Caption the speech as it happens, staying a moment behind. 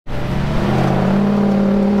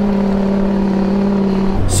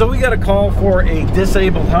So we got a call for a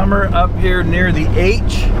disabled Hummer up here near the H.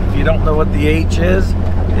 If you don't know what the H is,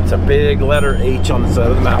 it's a big letter H on the side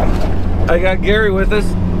of the mountain. I got Gary with us.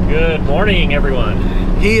 Good morning, everyone.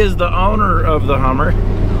 He is the owner of the Hummer.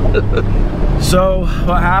 So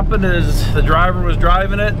what happened is the driver was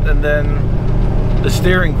driving it and then the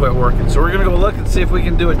steering quit working. So we're gonna go look and see if we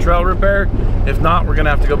can do a trail repair. If not, we're gonna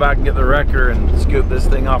have to go back and get the wrecker and scoop this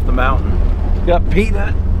thing off the mountain. Got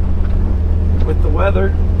Peanut with the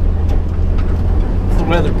weather. What's the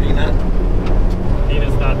weather, Peanut?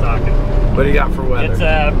 Peanut's not talking. What do you got for weather? It's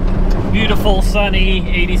a beautiful, sunny,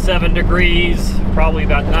 87 degrees, probably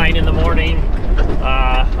about 9 in the morning.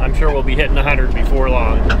 I'm sure we'll be hitting 100 before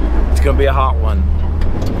long. It's gonna be a hot one.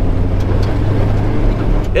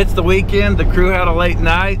 It's the weekend, the crew had a late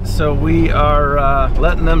night, so we are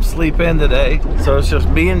letting them sleep in today. So it's just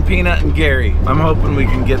me and Peanut and Gary. I'm hoping we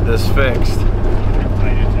can get this fixed.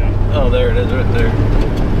 Oh, there it is right there.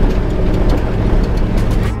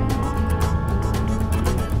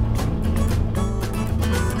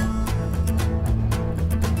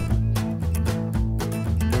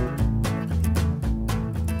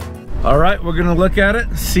 All right, we're gonna look at it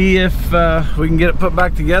and see if we can get it put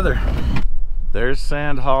back together. There's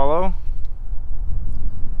Sand Hollow.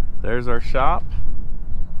 There's our shop.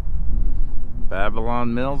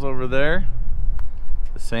 Babylon Mills over there.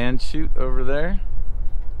 The sand chute over there.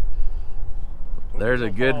 There's a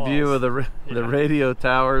good view of the radio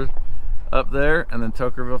tower up there, and then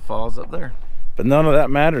Tokerville Falls up there. But none of that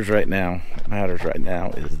matters right now. What matters right now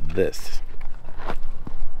is this.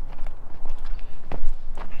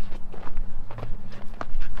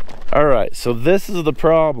 All right, so this is the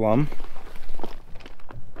problem.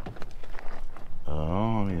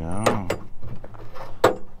 Oh, yeah.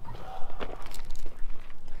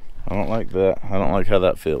 I don't like that. I don't like how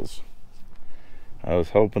that feels. I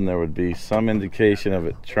was hoping there would be some indication of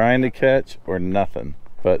it trying to catch or nothing.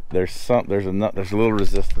 But there's a little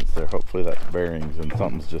resistance there. Hopefully that's bearings and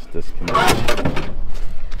something's just disconnected.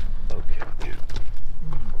 Okay.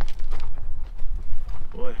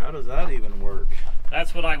 Boy, how does that even work?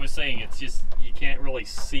 That's what I was saying. It's just, you can't really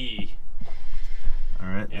see. All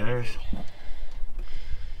right, there's.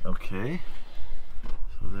 Okay.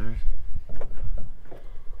 So there's.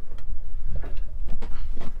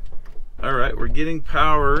 All right, we're getting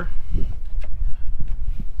power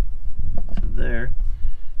to there.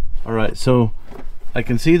 All right, so I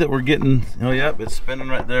can see that we're getting, oh yep, it's spinning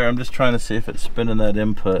right there. I'm just trying to see if it's spinning that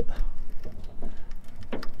input,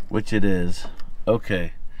 which it is.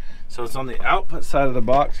 Okay, so it's on the output side of the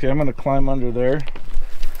box. Okay, I'm gonna climb under there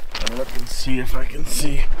and look and see if I can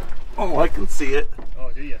see. Oh, I can see it.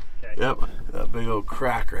 Oh, do you? Okay. Yep, that big old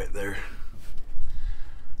crack right there.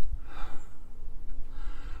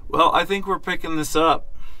 Well, I think we're picking this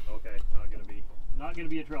up. Okay, not gonna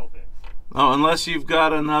be a trail fix. Oh, unless you've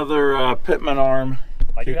got another pitman arm.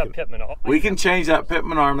 I do have pitman arm. We can change that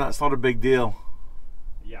pitman arm. That's not a big deal.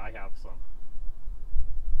 Yeah, I have some.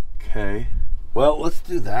 Okay. Well, let's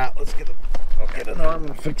do that. Let's get an arm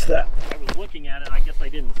and fix that. I was looking at it. I guess I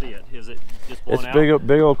didn't see it. Is it just blown out? It's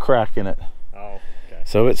big old crack in it. Oh, okay.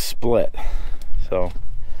 So it's split. So,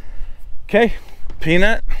 okay,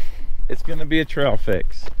 Peanut. It's gonna be a trail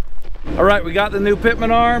fix. All right, we got the new pitman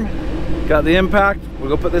arm, got the impact. We'll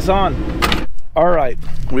go put this on. All right,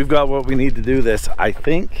 we've got what we need to do this. I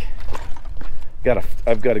think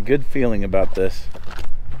I've got a good feeling about this.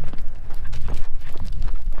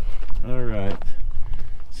 All right,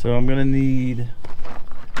 so I'm gonna need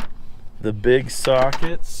the big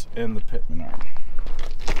sockets and the pitman arm.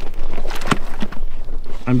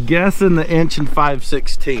 I'm guessing the 1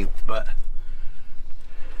 5/16", but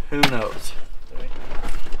who knows?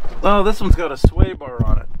 Oh, this one's got a sway bar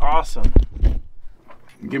on it. Awesome.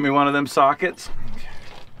 Give me one of them sockets.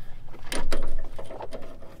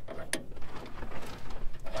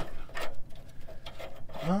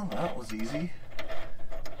 Well, that was easy.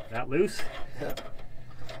 That loose? Yeah.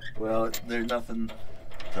 Well, there's nothing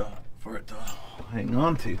for it to hang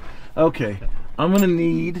on to. Okay, I'm gonna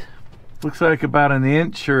need, looks like about 1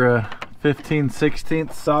 inch or a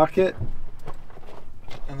 15/16 socket.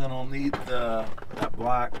 And then I'll need that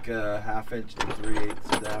black 1/2 inch to 3/8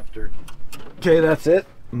 adapter. Okay, that's it.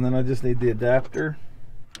 And then I just need the adapter.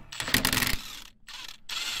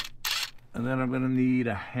 And then I'm gonna need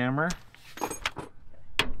a hammer.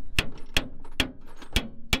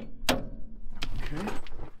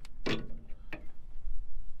 Okay.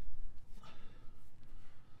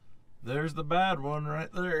 There's the bad one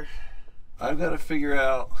right there. I've got to figure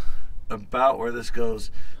out about where this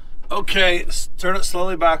goes. Okay, turn it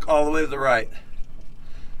slowly back all the way to the right.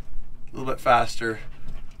 A little bit faster.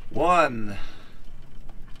 1,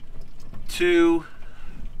 2,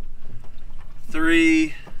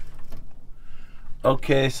 3.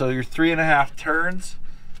 Okay, so you're 3.5 turns.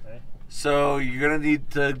 Okay. So you're gonna need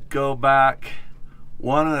to go back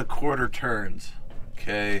 1.25 turns.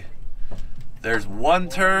 Okay. There's 1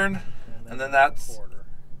 turn, and then that's,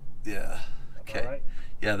 yeah. Okay. Right.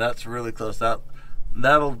 Yeah, that's really close. That's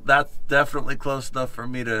definitely close enough for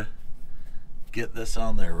me to get this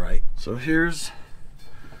on there right. So here's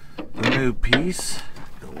the new piece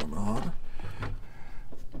going on.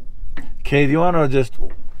 Okay, do you want to just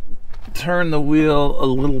turn the wheel a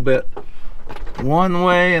little bit one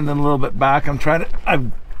way and then a little bit back? I'm trying to,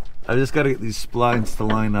 I just got to get these splines to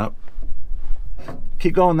line up.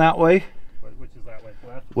 Keep going that way. Which is that way?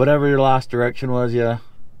 Left? Whatever your last direction was, yeah.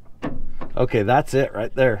 Okay, that's it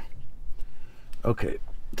right there. Okay,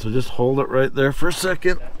 so just hold it right there for a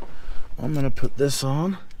second. I'm gonna put this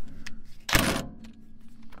on.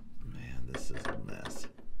 Man, this is a mess.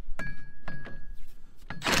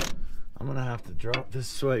 I'm gonna have to drop this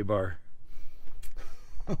sway bar.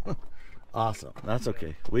 Awesome, that's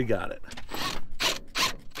okay, we got it.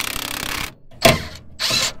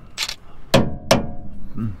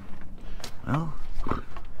 Well,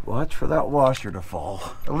 watch for that washer to fall.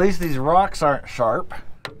 At least these rocks aren't sharp.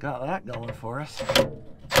 Got that going for us.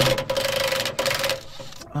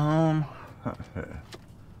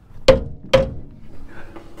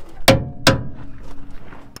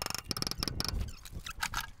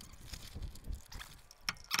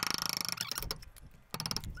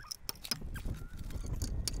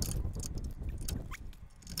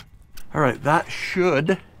 All right, that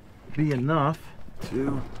should be enough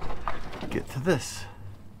to get to this.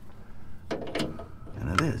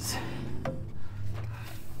 And it is.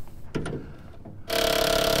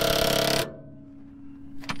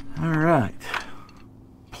 All right,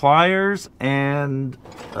 pliers and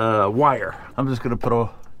wire. I'm just gonna put a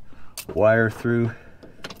wire through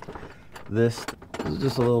this. This is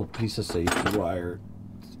just a little piece of safety wire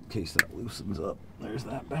in case that loosens up. There's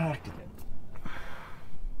that back.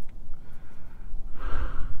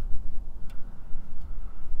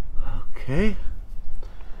 Okay,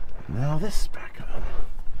 now this is back on.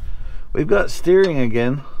 We've got steering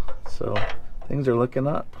again, so things are looking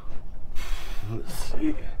up. Let's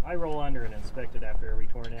see. I roll under and inspect it after every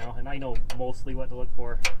tour now, and I know mostly what to look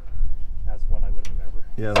for. That's one I wouldn't remember.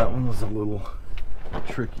 Yeah, that one was a little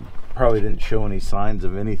tricky. Probably didn't show any signs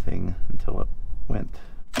of anything until it went.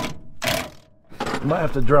 Might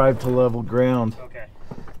have to drive to level ground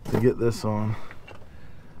to get this on,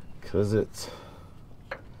 because it's,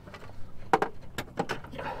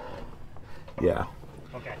 yeah.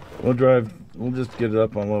 Okay. We'll just get it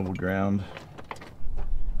up on level ground.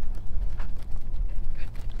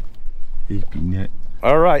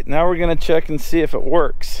 All right, now we're gonna check and see if it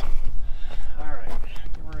works. All right,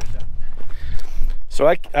 give her a shot.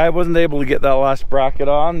 So I wasn't able to get that last bracket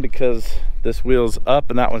on because this wheel's up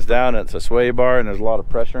and that one's down, and it's a sway bar and there's a lot of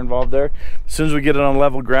pressure involved there. As soon as we get it on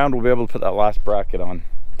level ground, we'll be able to put that last bracket on.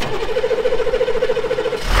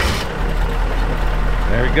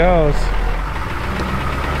 There it goes.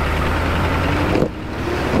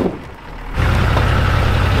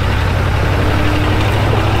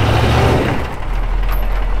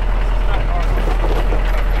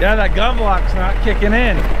 Yeah, that gun block's not kicking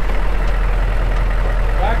in.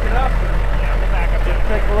 Back it up. Yeah, we'll back up. Just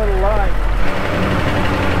take a little line.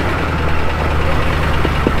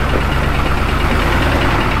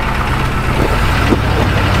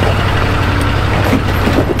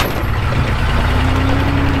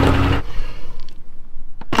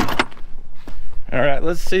 All right,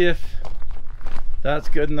 let's see if that's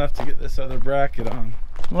good enough to get this other bracket on.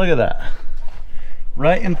 Look at that.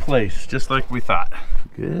 Right in place, just like we thought.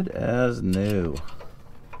 Good as new.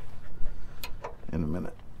 In a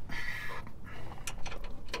minute.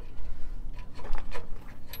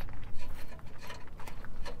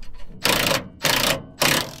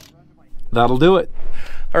 That'll do it.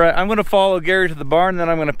 All right, I'm gonna follow Gary to the barn, then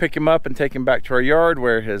I'm gonna pick him up and take him back to our yard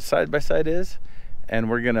where his side-by-side is, and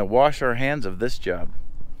we're gonna wash our hands of this job.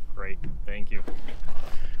 Great, thank you.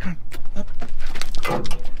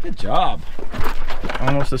 Good job.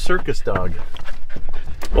 Almost a circus dog.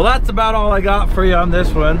 Well, that's about all I got for you on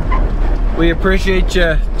this one. We appreciate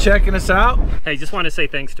you checking us out. Hey, just want to say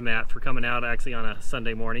thanks to Matt for coming out actually on a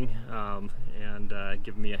Sunday morning and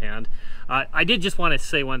giving me a hand. I did just want to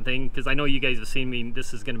say one thing, because I know you guys have seen me.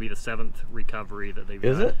 This is going to be the 7th recovery that they've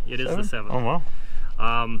done. Is it? It is the 7th. Oh,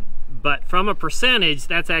 wow. But from a percentage,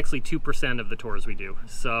 that's actually 2% of the tours we do.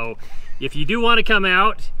 So if you do want to come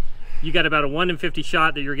out, you got about a 1 in 50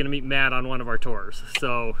 shot that you're going to meet Matt on one of our tours.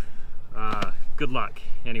 So good luck.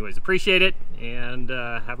 Anyways, appreciate it, and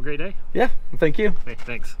have a great day. Yeah, thank you. Okay,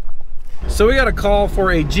 thanks. So we got a call for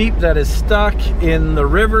a Jeep that is stuck in the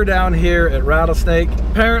river down here at Rattlesnake.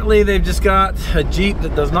 Apparently they've just got a Jeep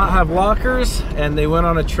that does not have lockers, and they went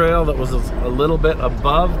on a trail that was a little bit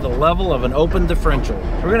above the level of an open differential.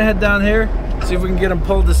 We're gonna head down here, see if we can get them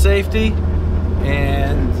pulled to safety,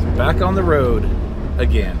 and back on the road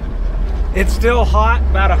again. It's still hot,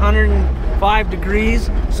 about 105 degrees.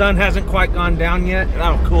 Sun hasn't quite gone down yet.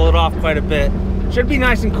 That'll cool it off quite a bit. Should be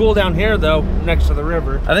nice and cool down here though, next to the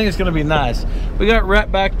river. I think it's gonna be nice. We got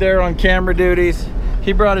Rhett back there on camera duties.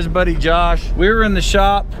 He brought his buddy Josh. We were in the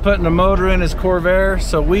shop putting a motor in his Corvair,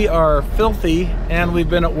 so we are filthy, and we've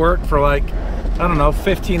been at work for like, I don't know,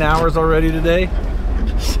 15 hours already today.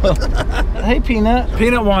 So, hey Peanut.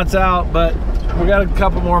 Peanut wants out, but we got a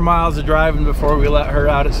couple more miles of driving before we let her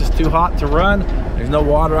out. It's just too hot to run. There's no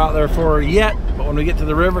water out there for her yet, but when we get to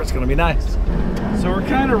the river, it's gonna be nice. So we're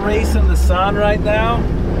kind of racing the sun right now.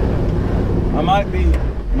 I might be,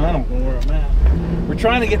 I don't know where I'm at. We're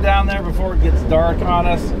trying to get down there before it gets dark on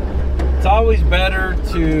us. It's always better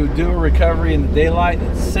to do a recovery in the daylight.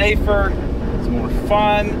 It's safer, it's more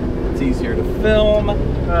fun, it's easier to film,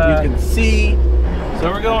 you can see.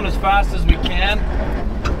 So we're going as fast as we can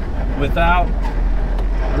without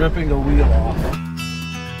ripping a wheel off.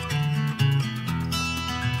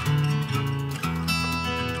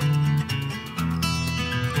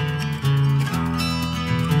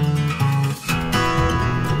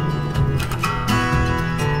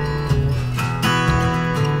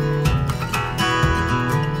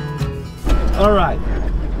 All right,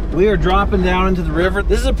 we are dropping down into the river.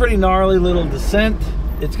 This is a pretty gnarly little descent.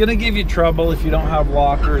 It's gonna give you trouble if you don't have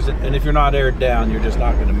lockers, and if you're not aired down, you're just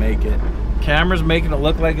not gonna make it. Camera's making it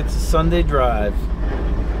look like it's a Sunday drive.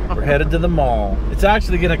 We're headed to the mall. It's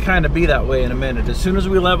actually gonna kind of be that way in a minute. As soon as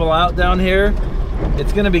we level out down here,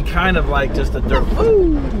 it's gonna be kind of like just a dirt.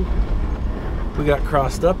 Ooh, we got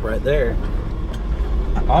crossed up right there.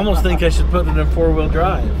 I almost think I should put it in 4-wheel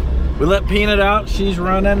drive. We let Peanut out, she's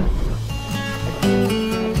running.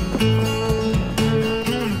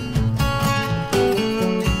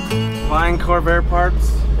 Buying Corvair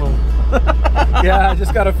parts. Well, yeah, I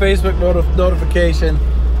just got a Facebook notification.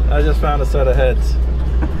 I just found a set of heads.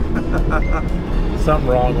 Something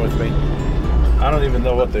wrong with me. I don't even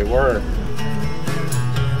know what they were.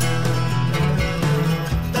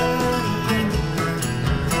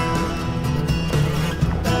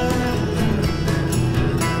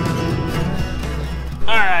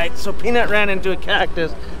 all right, so Peanut ran into a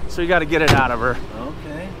cactus, so we got to get it out of her.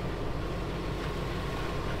 Okay.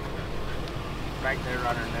 Right there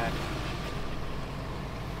on her neck.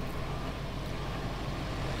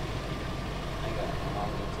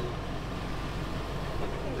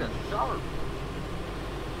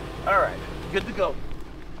 All right, good to go.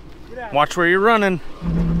 Watch where you're running.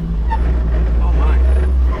 Oh my.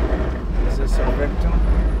 Is this a victim?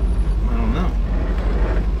 I don't know.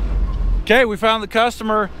 Okay, we found the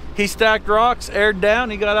customer. He stacked rocks, aired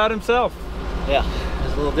down, he got out himself. Yeah,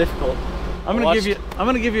 it's a little difficult. I'm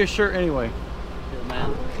gonna give you a shirt anyway. Yeah,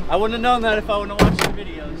 man. I wouldn't have known that if I wouldn't have watched your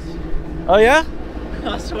videos. Oh yeah?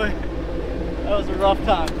 I swear. That was a rough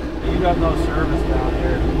time. You got no service down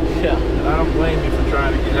here. Yeah. And I don't blame you for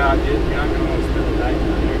trying to get out. You're not gonna want to spend the night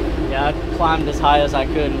down here. Yeah, I climbed as high as I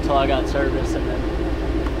could until I got service, and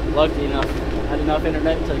then lucky enough, I had enough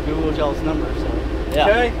internet to Google y'all's number, so yeah.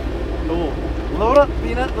 Okay. Cool. Load up,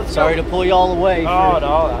 Peanut. Let's Sorry go. to pull y'all away. Oh,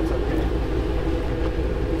 no, that's okay.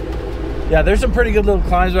 Yeah, there's some pretty good little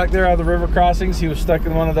climbs back there out of the river crossings. He was stuck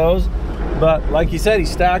in one of those. But like he said, he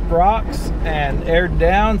stacked rocks and aired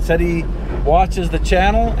down, said he watches the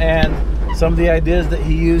channel, and some of the ideas that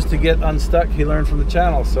he used to get unstuck, he learned from the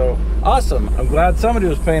channel. So awesome. I'm glad somebody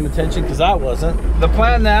was paying attention, because I wasn't. The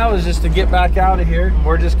plan now is just to get back out of here.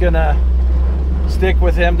 We're just gonna stick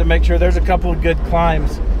with him to make sure there's a couple of good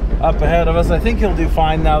climbs up ahead of us. I think he'll do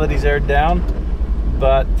fine now that he's aired down,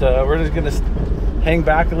 but we're just gonna hang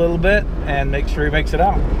back a little bit and make sure he makes it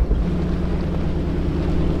out.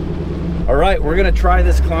 All right, we're gonna try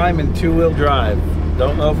this climb in 2-wheel drive.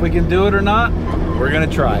 Don't know if we can do it or not. We're gonna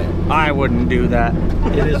try it. I wouldn't do that.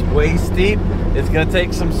 It is way steep. It's gonna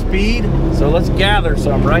take some speed, so let's gather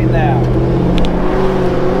some right now.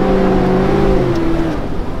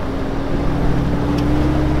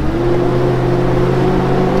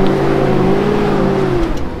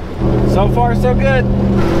 So far, so good.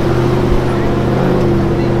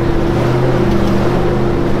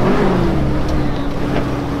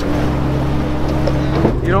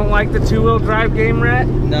 You don't like the 2-wheel drive game, Rhett?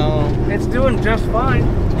 No. It's doing just fine.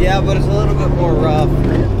 Yeah, but it's a little bit more rough.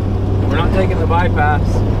 We're not taking the bypass.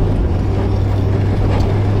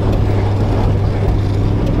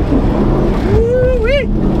 Yay!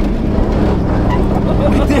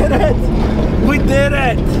 We did it! We did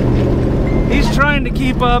it! He's trying to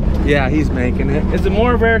keep up. Yeah, he's making it. If the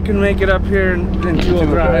MORR can make it up here in two-wheel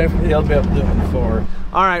drive, he'll be able to do it in 4.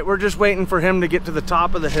 All right, we're just waiting for him to get to the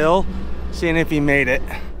top of the hill, seeing if he made it.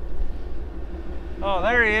 Oh,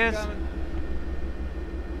 there he is.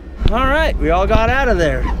 All right, we all got out of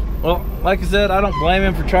there. Well, like I said, I don't blame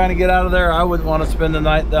him for trying to get out of there. I wouldn't want to spend the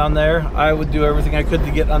night down there. I would do everything I could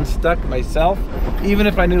to get unstuck myself, even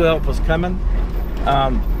if I knew help was coming.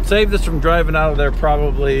 Saved us from driving out of there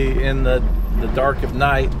probably in the dark of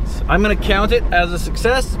night. I'm gonna count it as a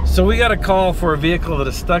success. So we got a call for a vehicle that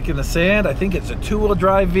is stuck in the sand. I think it's a 2-wheel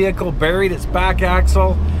drive vehicle, buried its back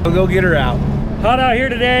axle. We'll go get her out. Hot out here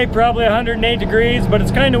today, probably 108 degrees, but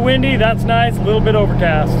it's kind of windy. That's nice, a little bit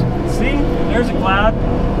overcast. See, there's a cloud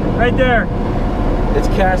right there. It's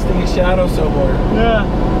casting a shadow somewhere. Yeah.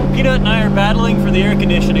 Peanut and I are battling for the air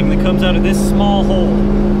conditioning that comes out of this small hole.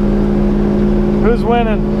 Who's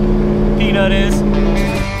winning? Peanut is.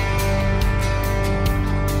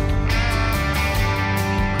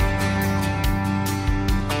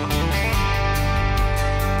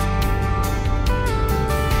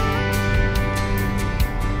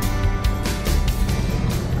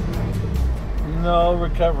 No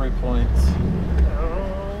recovery points.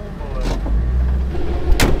 Oh boy.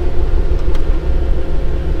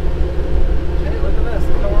 Hey, look at this.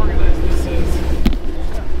 Look how organized this is.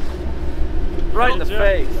 Right in the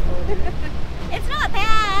face. It's not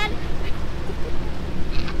bad.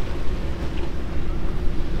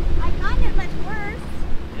 I thought it much worse.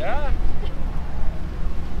 Yeah.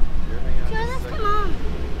 Sure, let's come on.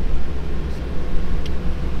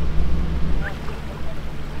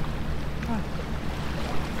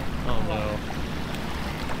 Oh no.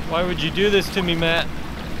 Why would you do this to me, Matt?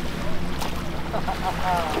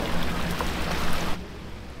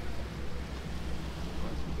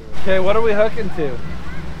 Okay, what are we hooking to?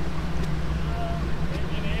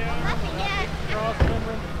 Nothing yet.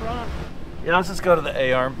 Yeah, let's just go to the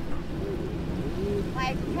A-arm.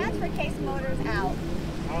 My transfer case motor's out.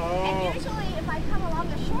 Oh. And usually if I come along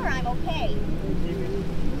the shore, I'm okay.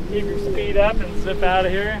 Keep your speed up and zip out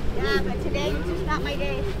of here. Yeah, but today is just not my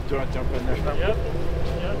day. Do you want to jump in there? Yep.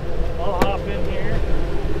 I'll hop in here.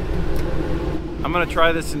 I'm gonna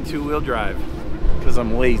try this in 2-wheel drive because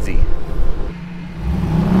I'm lazy.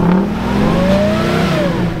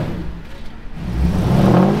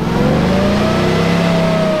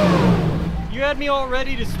 You had me all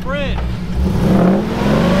ready to sprint.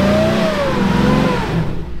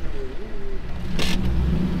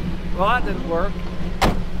 Well, that didn't work.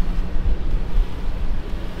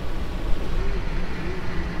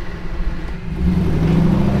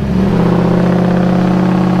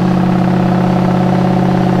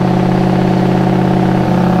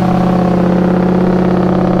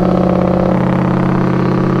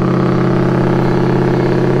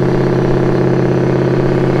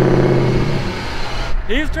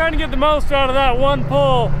 He's trying to get the most out of that one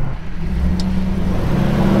pull.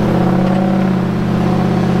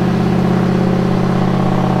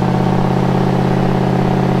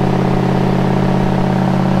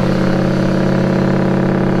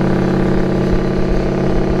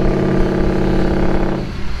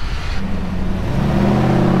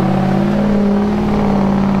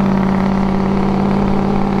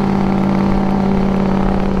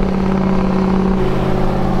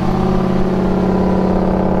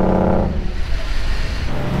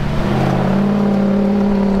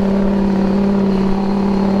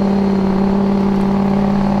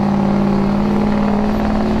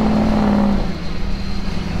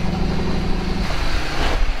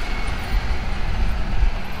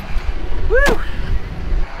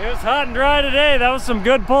 Hot and dry today. That was some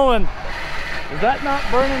good pulling. Is that not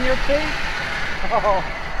burning your feet? Oh.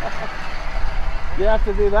 You have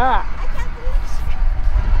to do that. I can't reach.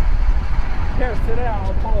 Here, sit down.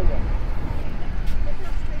 I'll pull you. There's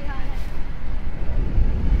no street on it.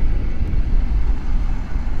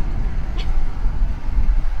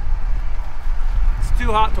 It's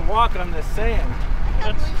too hot to walk on this sand. I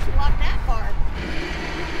can't believe she walked that far.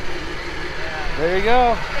 There you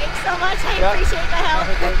go. Thanks so much. I Yep. appreciate the help. Have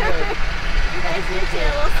a great day. You guys do too.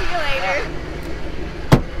 We'll see you later.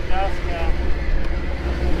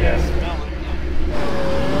 Yes.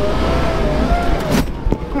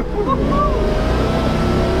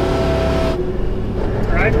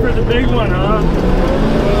 Right for the big one, huh?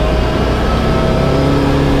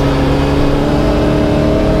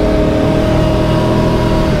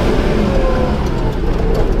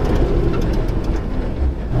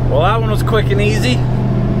 Well, that one was quick and easy.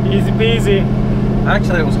 Easy peasy.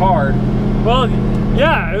 Actually, it was hard. Well,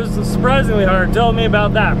 Yeah, it was surprisingly hard. Tell me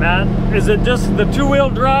about that, Matt. Is it just the two-wheel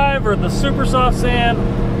drive or the super soft sand?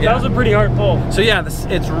 Yeah. That was a pretty hard pull. So yeah,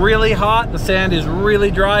 it's really hot. The sand is really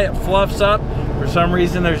dry. It fluffs up. For some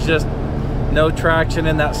reason, there's just no traction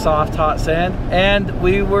in that soft, hot sand. And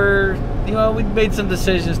we were, you know, we made some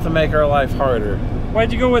decisions to make our life harder.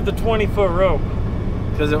 Why'd you go with the 20-foot rope?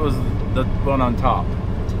 Because it was the one on top.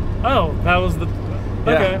 Oh, that was the...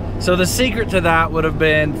 Okay. Yeah. So the secret to that would have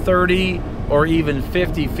been 30 or even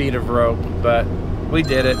 50 feet of rope, but we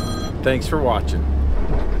did it. Thanks for watching.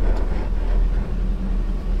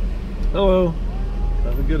 Hello.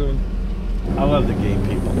 Have a good one. I love the gay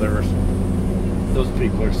people. Those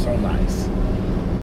people are so nice.